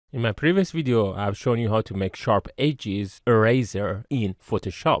In my previous video, I've shown you how to make sharp edges eraser in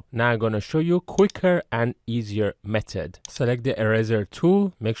Photoshop. Now I'm going to show you a quicker and easier method. Select the eraser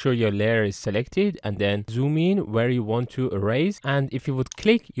tool, make sure your layer is selected, and then zoom in where you want to erase. And if you would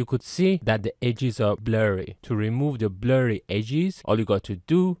click, you could see that the edges are blurry. To remove the blurry edges, all you got to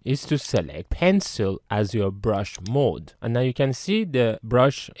do is to select pencil as your brush mode. And now you can see the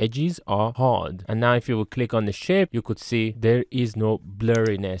brush edges are hard. And now if you would click on the shape, you could see there is no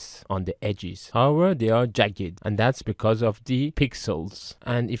blurriness on the edges. However, they are jagged, and that's because of the pixels.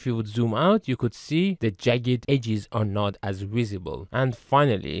 And if you would zoom out, you could see the jagged edges are not as visible. And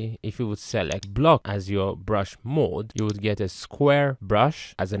finally, if you would select block as your brush mode, you would get a square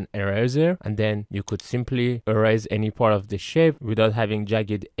brush as an eraser, and then you could simply erase any part of the shape without having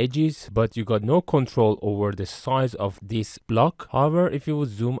jagged edges, but you got no control over the size of this block. However, if you would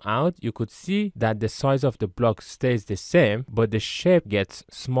zoom out, you could see that the size of the block stays the same, but the shape gets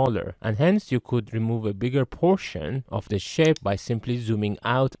smaller, and hence you could remove a bigger portion of the shape by simply zooming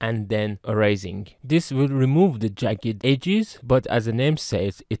out and then erasing. This will remove the jagged edges, but as the name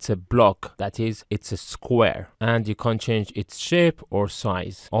says, it's a block, that is, it's a square, and you can't change its shape or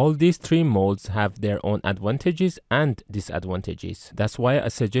size. All these three modes have their own advantages and disadvantages. That's why I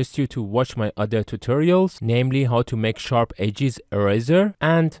suggest you to watch my other tutorials, namely how to make sharp edges eraser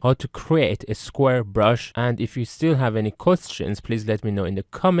and how to create a square brush. And if you still have any questions, please let me know in the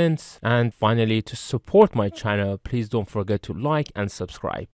comments. And finally, to support my channel, please don't forget to like and subscribe.